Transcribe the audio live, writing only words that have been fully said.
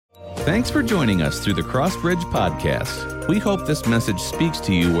Thanks for joining us through the Crossbridge Podcast. We hope this message speaks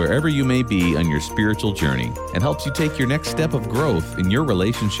to you wherever you may be on your spiritual journey and helps you take your next step of growth in your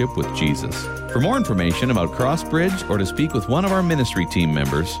relationship with Jesus. For more information about Crossbridge or to speak with one of our ministry team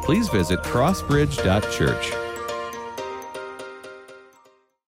members, please visit crossbridge.church.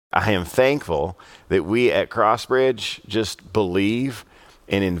 I am thankful that we at Crossbridge just believe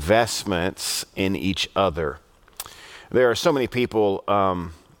in investments in each other. There are so many people,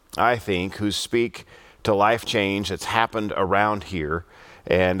 I think, who speak to life change that's happened around here.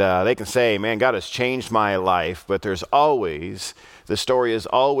 And they can say, man, God has changed my life. But the story is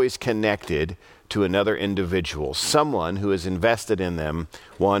always connected to another individual, someone who has invested in them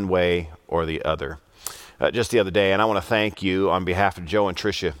one way or the other. Just the other day, and I want to thank you on behalf of Joe and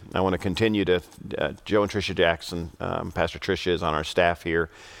Tricia. I want to continue to, Joe and Tricia Jackson, Pastor Tricia is on our staff here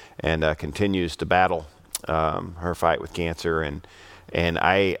and continues to battle her fight with cancer. And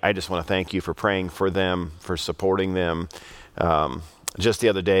I just want to thank you for praying for them, for supporting them. Just the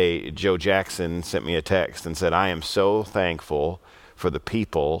other day, Joe Jackson sent me a text and said, I am so thankful for the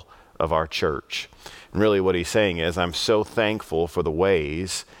people of our church. And really what he's saying is, I'm so thankful for the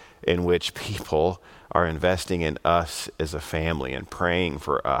ways in which people are investing in us as a family and praying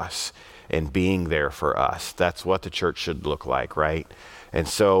for us and being there for us. That's what the church should look like, right? And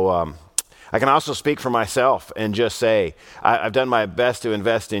so I can also speak for myself and just say, I've done my best to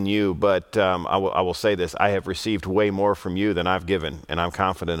invest in you, but I will say this, I have received way more from you than I've given, and I'm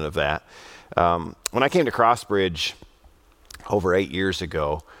confident of that. When I came to Crossbridge over 8 years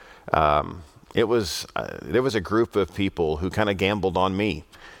ago, there was a group of people who kind of gambled on me,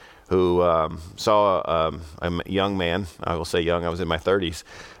 who saw a young man, I will say young, I was in my 30s,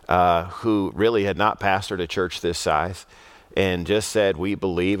 who really had not pastored a church this size, and just said, we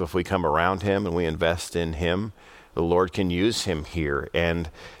believe if we come around him and we invest in him, the Lord can use him here. And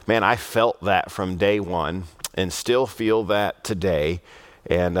man, I felt that from day one and still feel that today.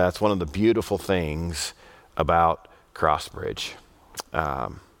 And that's one of the beautiful things about Crossbridge.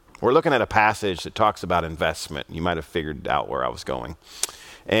 We're looking at a passage that talks about investment. You might have figured out where I was going.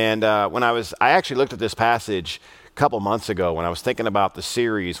 And I actually looked at this passage a couple months ago when I was thinking about the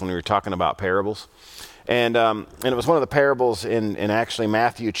series when we were talking about parables. And it was one of the parables in actually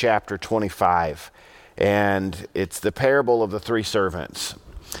Matthew chapter 25. And it's the parable of the three servants.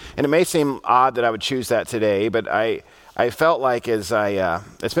 And it may seem odd that I would choose that today, but I felt like it's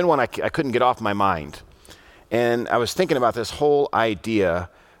been one I couldn't get off my mind. And I was thinking about this whole idea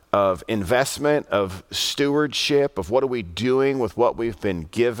of investment, of stewardship, of what are we doing with what we've been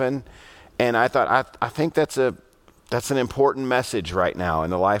given. And I thought, I think that's an important message right now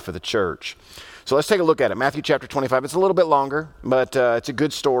in the life of the church. So let's take a look at it. Matthew chapter 25. It's a little bit longer, but it's a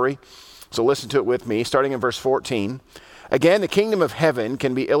good story. So listen to it with me, starting in verse 14. Again, the kingdom of heaven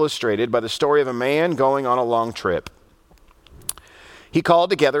can be illustrated by the story of a man going on a long trip. He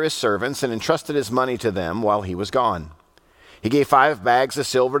called together his servants and entrusted his money to them while he was gone. He gave 5 bags of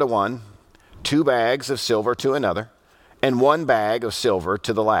silver to one, 2 bags of silver to another, and 1 bag of silver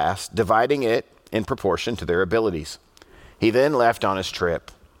to the last, dividing it in proportion to their abilities. He then left on his trip.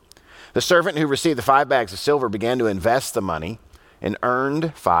 The servant who received the 5 bags of silver began to invest the money and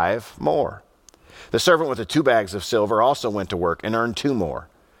earned 5 more. The servant with the 2 bags of silver also went to work and earned 2 more.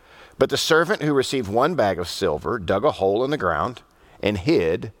 But the servant who received 1 bag of silver dug a hole in the ground and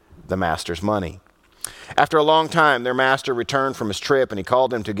hid the master's money. After a long time, their master returned from his trip, and he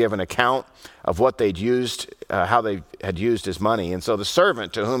called them to give an account of what they'd used, how they had used his money. And so the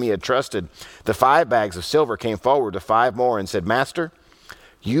servant to whom he had trusted the 5 bags of silver came forward to 5 more and said, Master,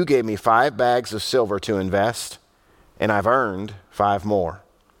 you gave me 5 bags of silver to invest, and I've earned 5 more.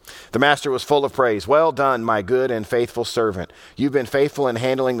 The master was full of praise. Well done, my good and faithful servant. You've been faithful in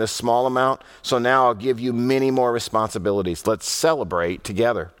handling this small amount, so now I'll give you many more responsibilities. Let's celebrate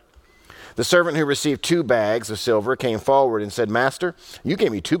together. The servant who received 2 bags of silver came forward and said, Master, you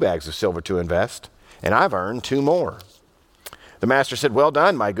gave me 2 bags of silver to invest, and I've earned 2 more. The master said, well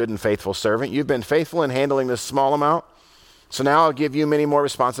done, my good and faithful servant. You've been faithful in handling this small amount, so now I'll give you many more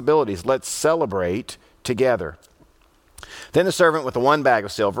responsibilities. Let's celebrate together. Then the servant with the 1 bag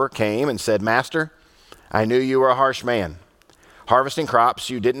of silver came and said, Master, I knew you were a harsh man, harvesting crops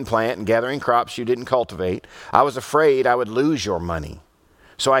you didn't plant and gathering crops you didn't cultivate. I was afraid I would lose your money.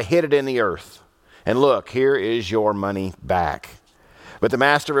 So I hid it in the earth. And look, here is your money back. But the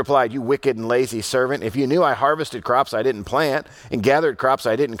master replied, you wicked and lazy servant, if you knew I harvested crops I didn't plant and gathered crops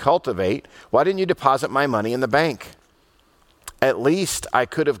I didn't cultivate, why didn't you deposit my money in the bank? At least I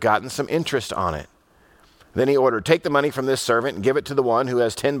could have gotten some interest on it. Then he ordered, take the money from this servant and give it to the one who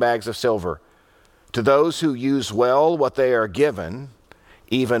has 10 bags of silver. To those who use well what they are given,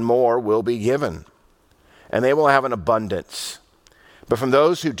 even more will be given, and they will have an abundance. But from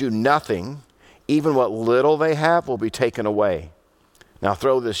those who do nothing, even what little they have will be taken away. Now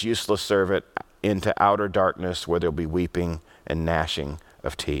throw this useless servant into outer darkness where there'll be weeping and gnashing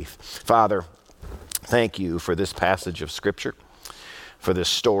of teeth. Father, thank you for this passage of Scripture, for this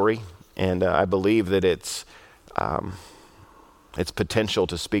story, and I believe that its potential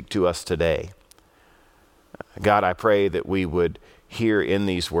to speak to us today. God, I pray that we would hear in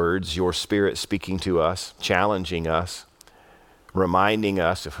these words your Spirit speaking to us, challenging us, reminding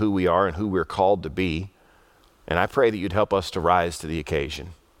us of who we are and who we're called to be. And I pray that you'd help us to rise to the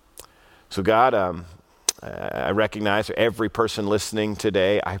occasion. So God, I recognize for every person listening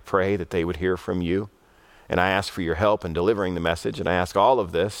today, I pray that they would hear from you. And I ask for your help in delivering the message. And I ask all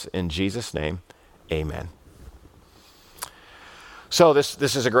of this in Jesus' name, amen. So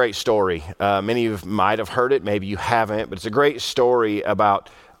this is a great story. Many of you might have heard it, maybe you haven't, but it's a great story about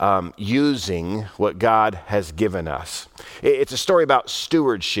using what God has given us. It's a story about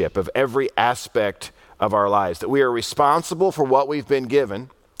stewardship of every aspect of our lives, that we are responsible for what we've been given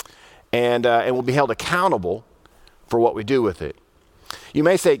and will be held accountable for what we do with it. You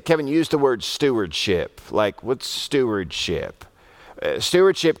may say, Kevin, use the word stewardship. Like, what's stewardship?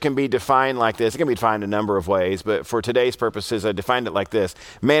 Stewardship can be defined like this. It can be defined a number of ways, but for today's purposes, I defined it like this: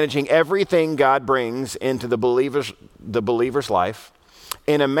 managing everything God brings into the believer's life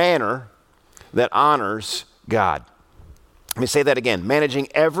in a manner that honors God. Let me say that again. Managing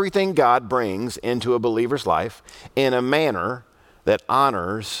everything God brings into a believer's life in a manner that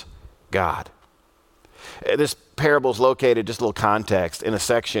honors God. This parable is located, just a little context, in a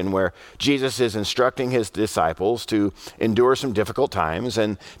section where Jesus is instructing his disciples to endure some difficult times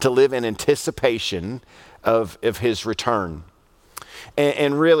and to live in anticipation of his return.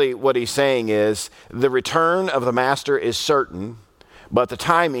 And really what he's saying is the return of the master is certain, but the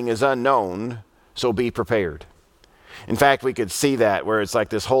timing is unknown, so be prepared. In fact, we could see that where it's like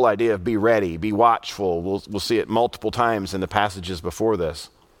this whole idea of be ready, be watchful. We'll see it multiple times in the passages before this.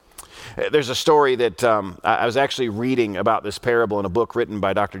 There's a story that I was actually reading about this parable in a book written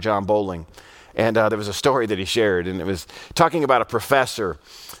by Dr. John Bowling. And there was a story that he shared, and it was talking about a professor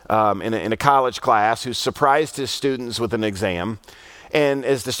in a college class who surprised his students with an exam. And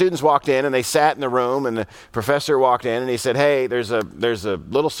as the students walked in and they sat in the room, and the professor walked in and he said, hey, there's a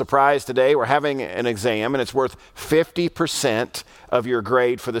little surprise today. We're having an exam and it's worth 50% of your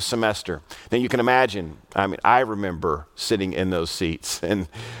grade for the semester. Now you can imagine, I remember sitting in those seats, and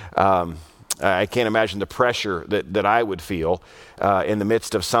I can't imagine the pressure that I would feel in the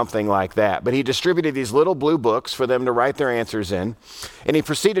midst of something like that. But he distributed these little blue books for them to write their answers in. And he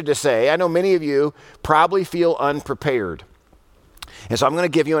proceeded to say, I know many of you probably feel unprepared. And so I'm going to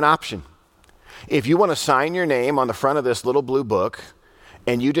give you an option. If you want to sign your name on the front of this little blue book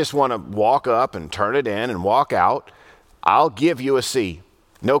and you just want to walk up and turn it in and walk out, I'll give you a C.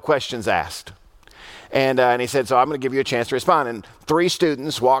 No questions asked. And he said, so I'm going to give you a chance to respond. And 3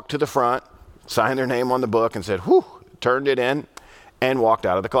 students walked to the front, signed their name on the book and said, whew, turned it in and walked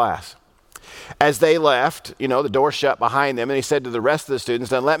out of the class. As they left, the door shut behind them, and he said to the rest of the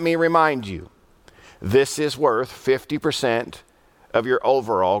students, then let me remind you, this is worth 50% of your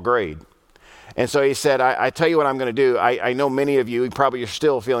overall grade. And so he said, I tell you what I'm going to do. I know many of you probably are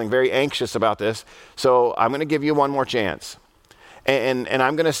still feeling very anxious about this, so I'm going to give you one more chance. And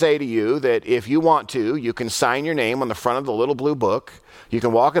I'm going to say to you that if you want to, you can sign your name on the front of the little blue book. You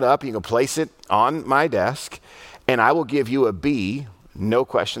can walk it up, you can place it on my desk, and I will give you a B, no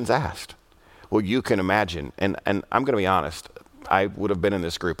questions asked. Well, you can imagine, and I'm going to be honest, I would have been in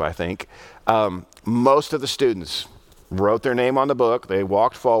this group, I think. Most of the students wrote their name on the book. They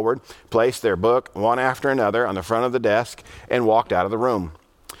walked forward, placed their book one after another on the front of the desk, and walked out of the room.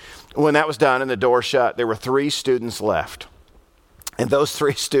 When that was done and the door shut, there were 3 students left. And those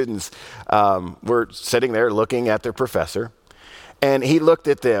 3 students were sitting there looking at their professor. And he looked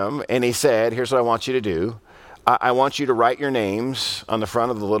at them and he said, here's what I want you to do. I want you to write your names on the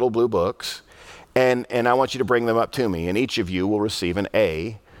front of the little blue books, and I want you to bring them up to me. And each of you will receive an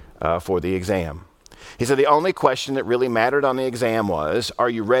A for the exam. He said the only question that really mattered on the exam was, are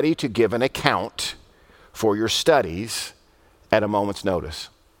you ready to give an account for your studies at a moment's notice?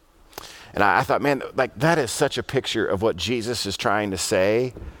 And I thought, man, like that is such a picture of what Jesus is trying to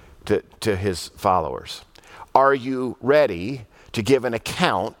say to his followers. Are you ready to give an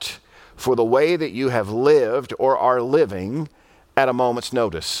account for the way that you have lived or are living at a moment's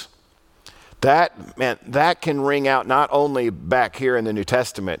notice? That can ring out not only back here in the New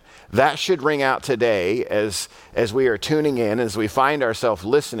Testament, that should ring out today as we are tuning in, as we find ourselves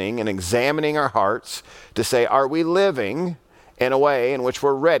listening and examining our hearts to say, are we living in a way in which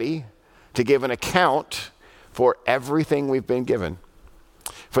we're ready to give an account for everything we've been given,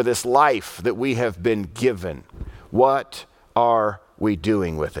 for this life that we have been given. What are we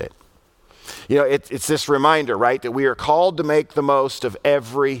doing with it? You know, it's this reminder, right, that we are called to make the most of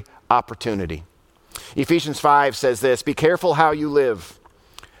every opportunity. Ephesians 5 says this, "Be careful how you live.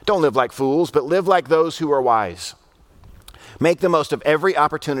 Don't live like fools, but live like those who are wise. Make the most of every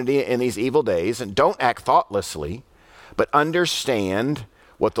opportunity in these evil days, and don't act thoughtlessly, but understand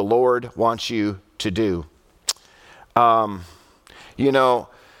what the Lord wants you to do." You know,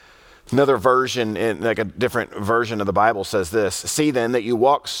 another version, like a different version of the Bible says this, "See then that you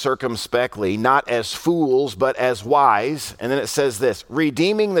walk circumspectly, not as fools, but as wise." And then it says this,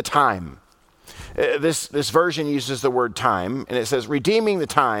 "Redeeming the time." This version uses the word time, and it says, "Redeeming the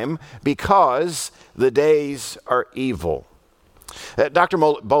time because the days are evil." Dr.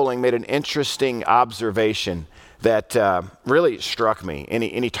 Bowling made an interesting observation that really struck me. And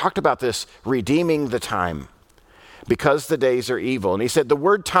he talked about this redeeming the time because the days are evil. And he said the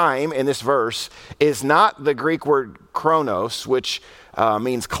word time in this verse is not the Greek word chronos, which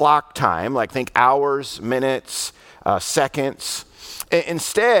means clock time, like think hours, minutes, seconds.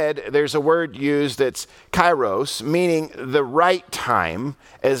 Instead, there's a word used that's kairos, meaning the right time,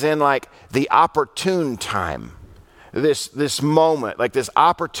 as in like the opportune time. This moment, like this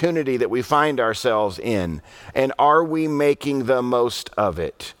opportunity that we find ourselves in, and are we making the most of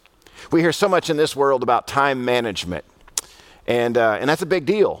it? We hear so much in this world about time management, and that's a big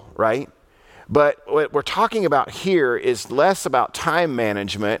deal, right? But what we're talking about here is less about time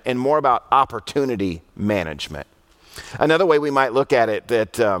management and more about opportunity management. Another way we might look at it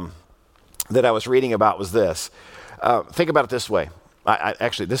that I was reading about was this. Think about it this way.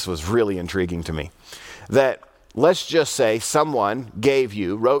 Actually, this was really intriguing to me. That let's just say someone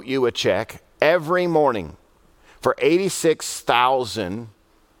wrote you a check every morning for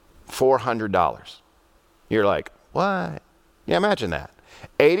 $86,400. You're like, what? Yeah, imagine that.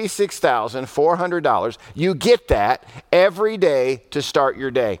 $86,400. You get that every day to start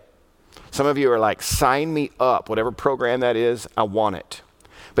your day. Some of you are like, sign me up, whatever program that is, I want it.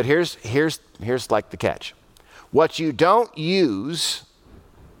 But here's like the catch. What you don't use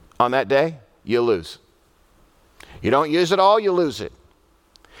on that day, you lose. You don't use it all, you lose it.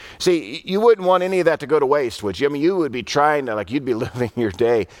 See, you wouldn't want any of that to go to waste, would you? I mean, you would be you'd be living your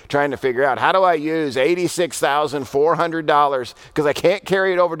day trying to figure out, how do I use $86,400 because I can't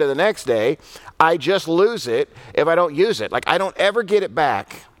carry it over to the next day. I just lose it if I don't use it. Like, I don't ever get it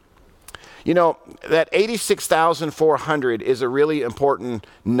back. You know, that 86,400 is a really important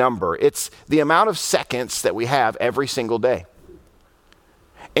number. It's the amount of seconds that we have every single day.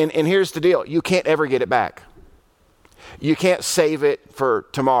 And here's the deal. You can't ever get it back. You can't save it for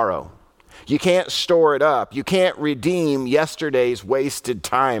tomorrow. You can't store it up. You can't redeem yesterday's wasted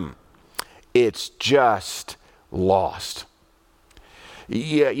time. It's just lost.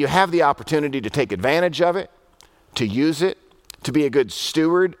 You have the opportunity to take advantage of it, to use it, to be a good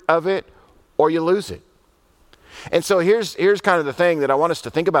steward of it, or you lose it. And so here's kind of the thing that I want us to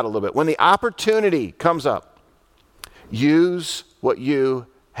think about a little bit. When the opportunity comes up, use what you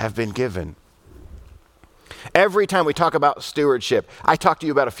have been given. Every time we talk about stewardship, I talk to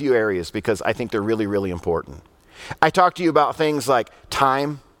you about a few areas because I think they're really, really important. I talk to you about things like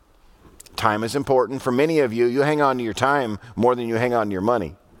time. Time is important. For many of you, you hang on to your time more than you hang on to your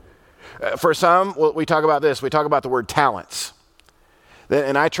money. For some, we talk about this. We talk about the word talents.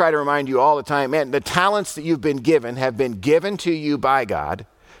 And I try to remind you all the time, man, the talents that you've been given have been given to you by God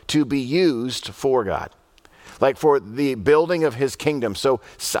to be used for God. Like for the building of his kingdom. So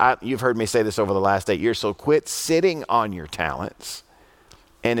you've heard me say this over the last 8 years. So quit sitting on your talents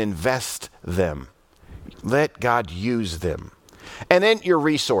and invest them. Let God use them. And then your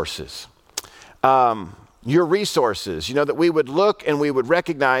resources. Your resources, that we would look and we would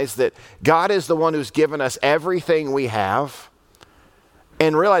recognize that God is the one who's given us everything we have,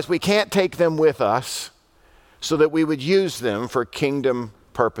 and realize we can't take them with us, so that we would use them for kingdom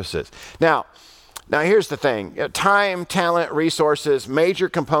purposes. Now here's the thing. Time, talent, resources, major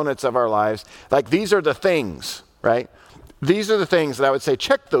components of our lives, like these are the things, right? These are the things that I would say,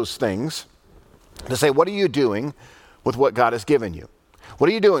 check those things to say, what are you doing with what God has given you? What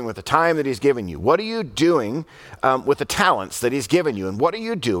are you doing with the time that he's given you? What are you doing with the talents that he's given you? And what are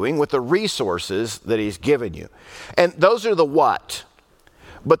you doing with the resources that he's given you? And those are the what.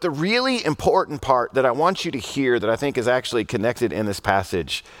 But the really important part that I want you to hear that I think is actually connected in this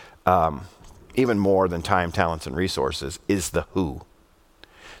passage, even more than time, talents, and resources, is the who.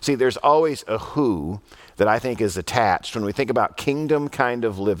 See, there's always a who that I think is attached when we think about kingdom kind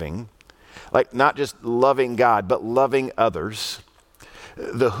of living. like not just loving God, but loving others,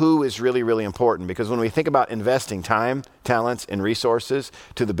 the who is really, really important, because when we think about investing time, talents, and resources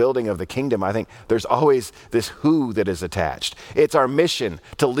to the building of the kingdom, I think there's always this who that is attached. It's our mission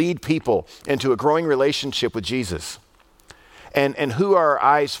to lead people into a growing relationship with Jesus. And who are our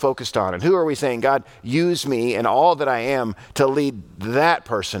eyes focused on? And who are we saying, God, use me and all that I am to lead that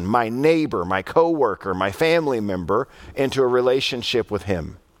person, my neighbor, my coworker, my family member, into a relationship with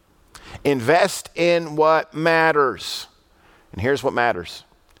him? Invest in what matters. And here's what matters.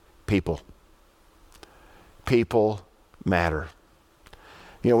 People. People matter.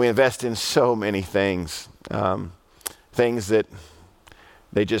 You know, we invest in so many things, things that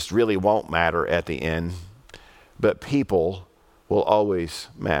they just really won't matter at the end. But people will always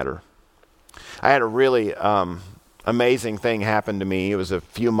matter. I had a really amazing thing happen to me. It was a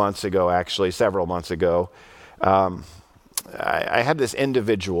few months ago, actually, several months ago. I had this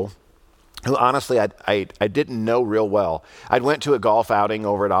individual who honestly I didn't know real well. I went to a golf outing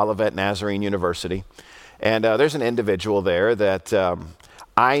over at Olivet Nazarene University, and there's an individual there that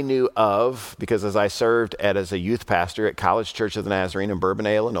I knew of because as I served as a youth pastor at College Church of the Nazarene in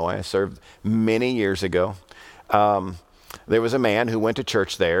Bourbonnais, Illinois, I served many years ago. There was a man who went to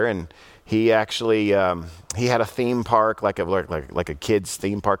church there, and he actually he had a theme park, like a kids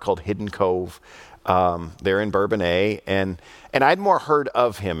theme park called Hidden Cove. There in Bourbonnais, and I'd more heard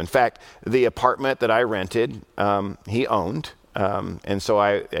of him. In fact, the apartment that I rented, he owned, and so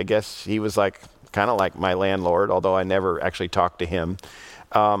I guess he was kind of like my landlord, although I never actually talked to him.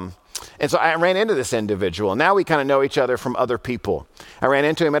 And so I ran into this individual. Now we kind of know each other from other people. I ran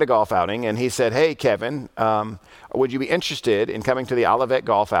into him at a golf outing, and he said, "Hey, Kevin, would you be interested in coming to the Olivet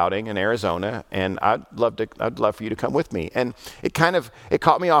golf outing in Arizona? And I'd love for you to come with me." And it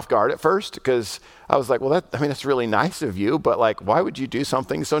caught me off guard at first, because I was like, well, that's really nice of you, but like, why would you do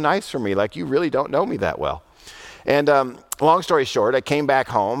something so nice for me? Like, you really don't know me that well. And long story short, I came back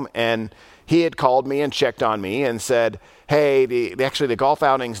home, and he had called me and checked on me and said, "Hey, the golf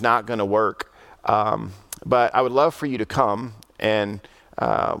outing's not going to work, but I would love for you to come, and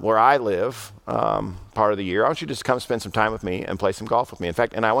where I live part of the year, I want you to just come spend some time with me and play some golf with me. In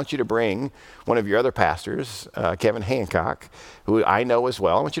fact, and I want you to bring one of your other pastors, Kevin Hancock, who I know as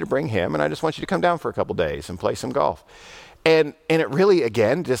well. I want you to bring him, and I just want you to come down for a couple days and play some golf." And it really,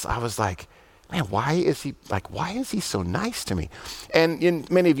 again, I was like, man, why is he so nice to me? And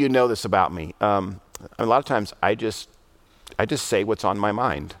many of you know this about me. A lot of times I just say what's on my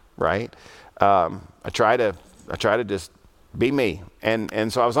mind, right? I try to just be me.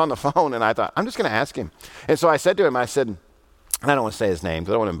 And so I was on the phone, and I thought, I'm just going to ask him. And so I said to him, and I don't want to say his name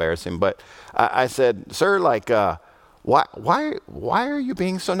because I don't want to embarrass him, but I said, "Sir, why are you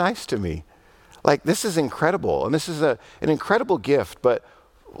being so nice to me? Like, this is incredible, and this is an incredible gift, but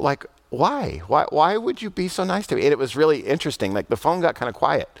like, why? Why would you be so nice to me?" And it was really interesting. Like, the phone got kind of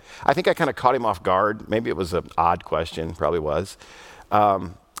quiet. I think I kind of caught him off guard. Maybe it was an odd question, probably was.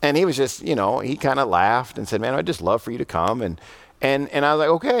 And he was just, he kind of laughed and said, "Man, I'd just love for you to come." And I was like,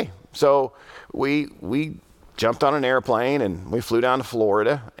 okay. So we jumped on an airplane, and we flew down to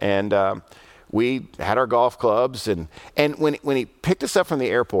Florida, and we had our golf clubs. And when he picked us up from the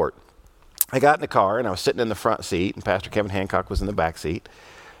airport, I got in the car, and I was sitting in the front seat, and Pastor Kevin Hancock was in the back seat.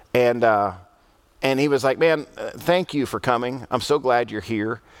 And he was like, "Man, thank you for coming. I'm so glad you're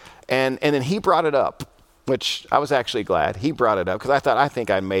here." And then he brought it up, which I was actually glad he brought it up, because I think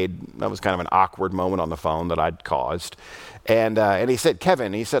that was kind of an awkward moment on the phone that I'd caused. And he said,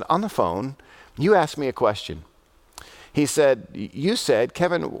 "Kevin," he said, "on the phone, you asked me a question." He said, "You said,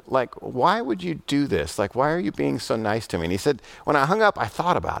 Kevin, like, why would you do this? Like, why are you being so nice to me?" And he said, "When I hung up, I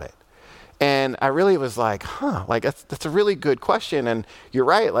thought about it. And I really was like, like that's a really good question. And you're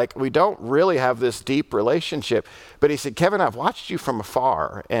right, like, we don't really have this deep relationship." But he said, "Kevin, I've watched you from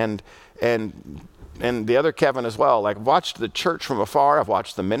afar, and the other Kevin as well. Like, I've watched the church from afar. I've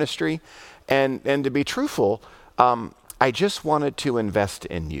watched the ministry. And to be truthful, I just wanted to invest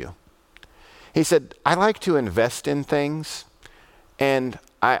in you." He said, "I like to invest in things, and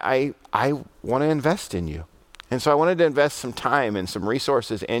I want to invest in you. And so I wanted to invest some time and some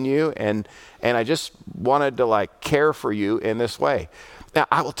resources in you, and I just wanted to care for you in this way." Now,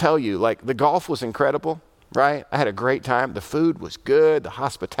 I will tell you, the golf was incredible, right? I had a great time. The food was good, the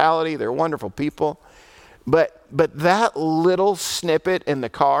hospitality, they're wonderful people. But that little snippet in the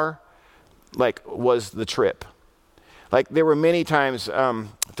car, was the trip. There were many times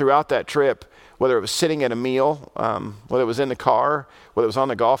throughout that trip whether it was sitting at a meal, whether it was in the car, whether it was on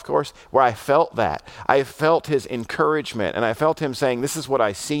the golf course, where I felt that. I felt his encouragement, and I felt him saying, this is what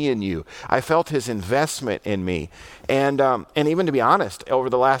I see in you. I felt his investment in me. And even to be honest, over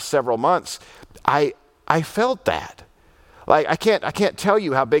the last several months, I felt that. Like, I can't tell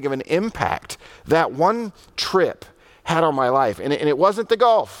you how big of an impact that one trip had on my life. And it wasn't the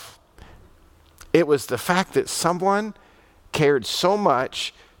golf. It was the fact that someone cared so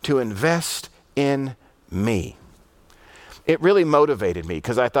much to invest in me. It really motivated me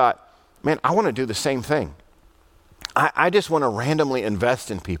because I thought, man, I want to do the same thing. I just want to randomly invest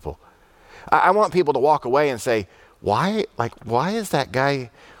in people. I want people to walk away and say, why is that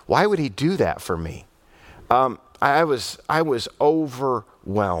guy, why would he do that for me? I was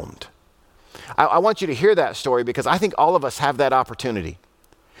overwhelmed. I want you to hear that story because I think all of us have that opportunity.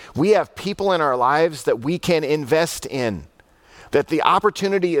 We have people in our lives that we can invest in, that the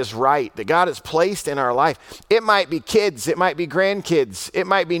opportunity is right, that God has placed in our life. It might be kids, it might be grandkids, it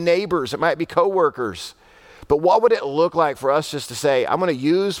might be neighbors, it might be coworkers. But what would it look like for us just to say, I'm going to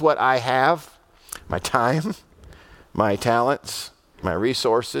use what I have, my time, my talents, my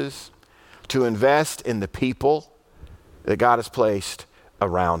resources, to invest in the people that God has placed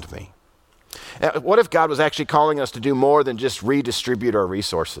around me? Now, what if God was actually calling us to do more than just redistribute our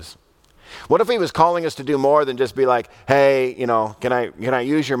resources? What if he was calling us to do more than just be like, hey, can I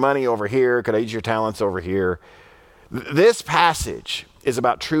use your money over here? Could I use your talents over here? This passage is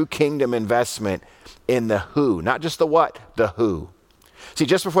about true kingdom investment in the who, not just the what, the who. See,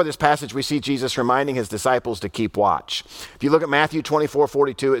 just before this passage, we see Jesus reminding his disciples to keep watch. If you look at Matthew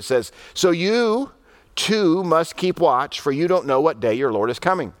 24:42, it says, so you too must keep watch, for you don't know what day your Lord is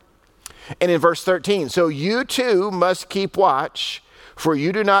coming. And in verse 13, so you too must keep watch, for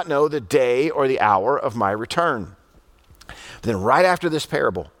you do not know the day or the hour of my return. Then right after this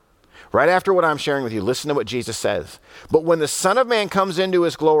parable, right after what I'm sharing with you, listen to what Jesus says. But when the Son of Man comes into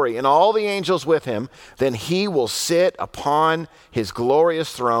his glory and all the angels with him, then he will sit upon his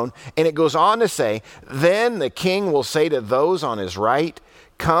glorious throne. And it goes on to say, then the king will say to those on his right,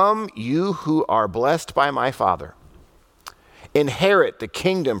 come, you who are blessed by my Father. Inherit the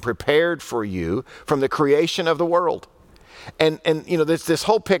kingdom prepared for you from the creation of the world. And this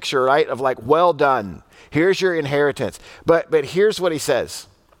whole picture, right, of like, well done. Here's your inheritance. But here's what he says.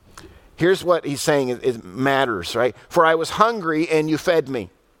 Here's what he's saying it matters, right? For I was hungry and you fed me.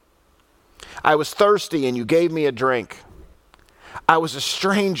 I was thirsty and you gave me a drink. I was a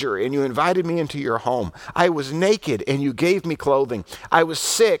stranger and you invited me into your home. I was naked and you gave me clothing. I was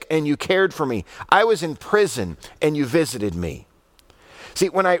sick and you cared for me. I was in prison and you visited me. See,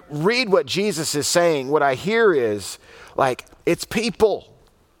 when I read what Jesus is saying, what I hear is like, it's people.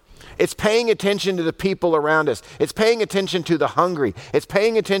 It's paying attention to the people around us. It's paying attention to the hungry. It's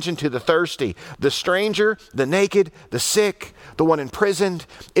paying attention to the thirsty, the stranger, the naked, the sick, the one imprisoned.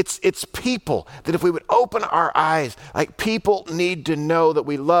 It's people that if we would open our eyes, like people need to know that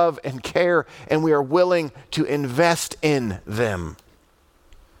we love and care and we are willing to invest in them.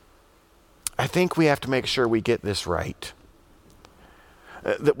 I think we have to make sure we get this right.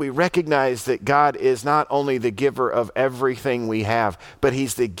 That we recognize that God is not only the giver of everything we have, but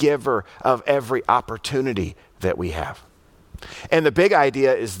he's the giver of every opportunity that we have. And the big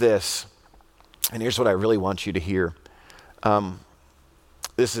idea is this, and here's what I really want you to hear.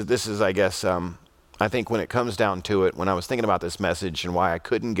 This is, I guess, I think when it comes down to it, when I was thinking about this message and why I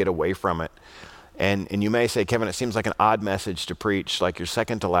couldn't get away from it, and you may say, Kevin, it seems like an odd message to preach, like your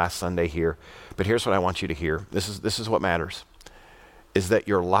second to last Sunday here, but here's what I want you to hear. This is what matters. Is that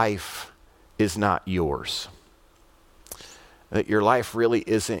your life is not yours. That your life really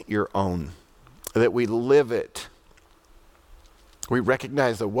isn't your own. That we live it. We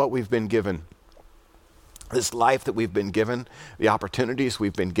recognize that what we've been given, this life that we've been given, the opportunities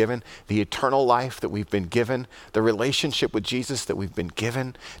we've been given, the eternal life that we've been given, the relationship with Jesus that we've been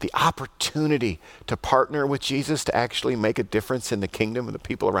given, the opportunity to partner with Jesus to actually make a difference in the kingdom of the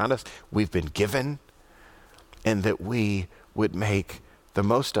people around us, we've been given, and that we would make the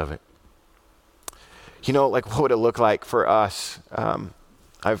most of it. Like what would it look like for us?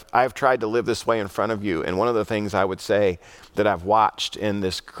 I've tried to live this way in front of you, and one of the things I would say that I've watched in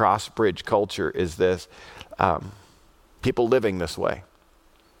this Crossbridge culture is this, people living this way.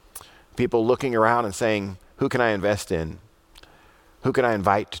 People looking around and saying, who can I invest in? Who can I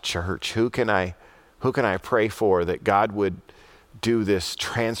invite to church? Who can I pray for that God would do this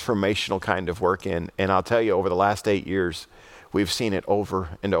transformational kind of work in? And I'll tell you, over the last 8 years, we've seen it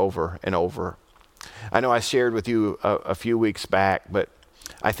over and over and over. I know I shared with you a few weeks back, but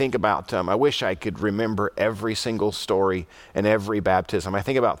I think about, I wish I could remember every single story and every baptism. I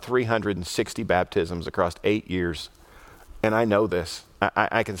think about 360 baptisms across 8 years. And I know this.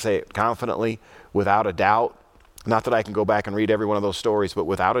 I can say it confidently, without a doubt. Not that I can go back and read every one of those stories, but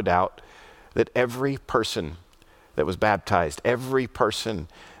without a doubt, that every person that was baptized, every person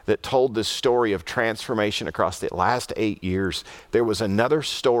that told this story of transformation across the last 8 years, there was another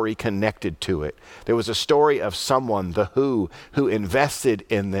story connected to it. There was a story of someone, the who invested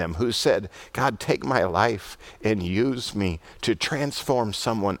in them, who said, God, take my life and use me to transform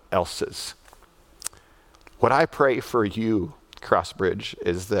someone else's. What I pray for you, Crossbridge,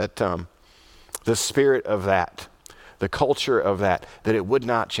 is that the spirit of that, the culture of that it would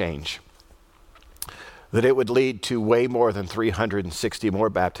not change. That it would lead to way more than 360 more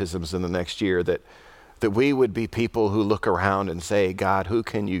baptisms in the next year, that we would be people who look around and say, God, who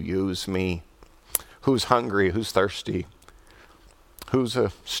can you use me? Who's hungry? Who's thirsty? Who's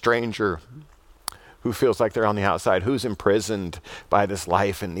a stranger? Who feels like they're on the outside? Who's imprisoned by this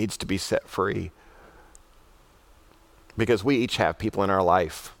life and needs to be set free? Because we each have people in our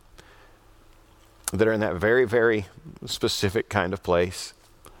life that are in that very, very specific kind of place.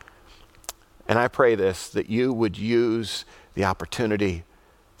 And I pray this, that you would use the opportunity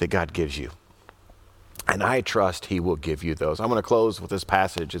that God gives you. And I trust he will give you those. I'm going to close with this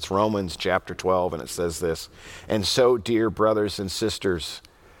passage. It's Romans chapter 12, and it says this, and so, dear brothers and sisters,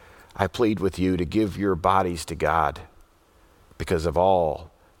 I plead with you to give your bodies to God because of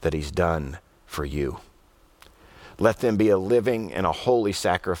all that he's done for you. Let them be a living and a holy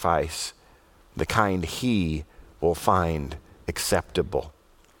sacrifice, the kind he will find acceptable.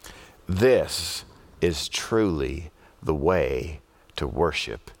 This is truly the way to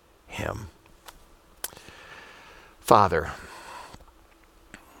worship him. Father,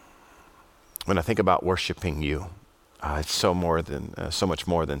 when I think about worshiping you, it's so much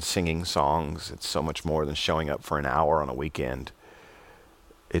more than singing songs. It's so much more than showing up for an hour on a weekend.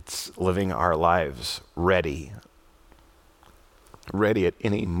 It's living our lives ready at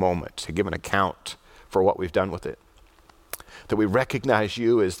any moment to give an account for what we've done with it. That we recognize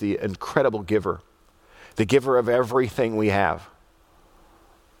you as the incredible giver, the giver of everything we have.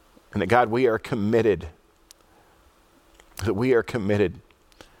 And that, God, we are committed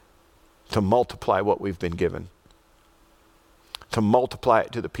to multiply what we've been given, to multiply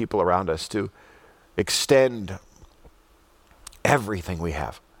it to the people around us, to extend everything we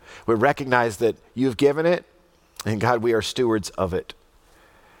have. We recognize that you've given it, and God, we are stewards of it.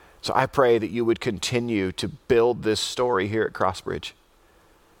 So I pray that you would continue to build this story here at Crossbridge,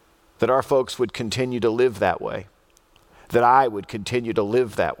 that our folks would continue to live that way, that I would continue to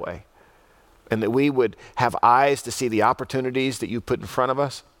live that way, and that we would have eyes to see the opportunities that you put in front of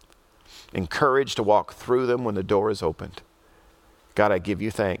us, and courage to walk through them when the door is opened. God, I give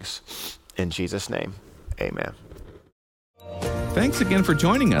you thanks. In Jesus' name, amen. Thanks again for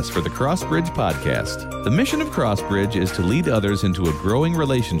joining us for the Crossbridge Podcast. The mission of Crossbridge is to lead others into a growing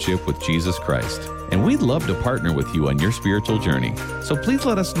relationship with Jesus Christ. And we'd love to partner with you on your spiritual journey. So please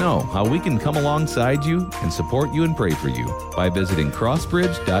let us know how we can come alongside you and support you and pray for you by visiting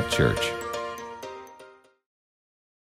crossbridge.church.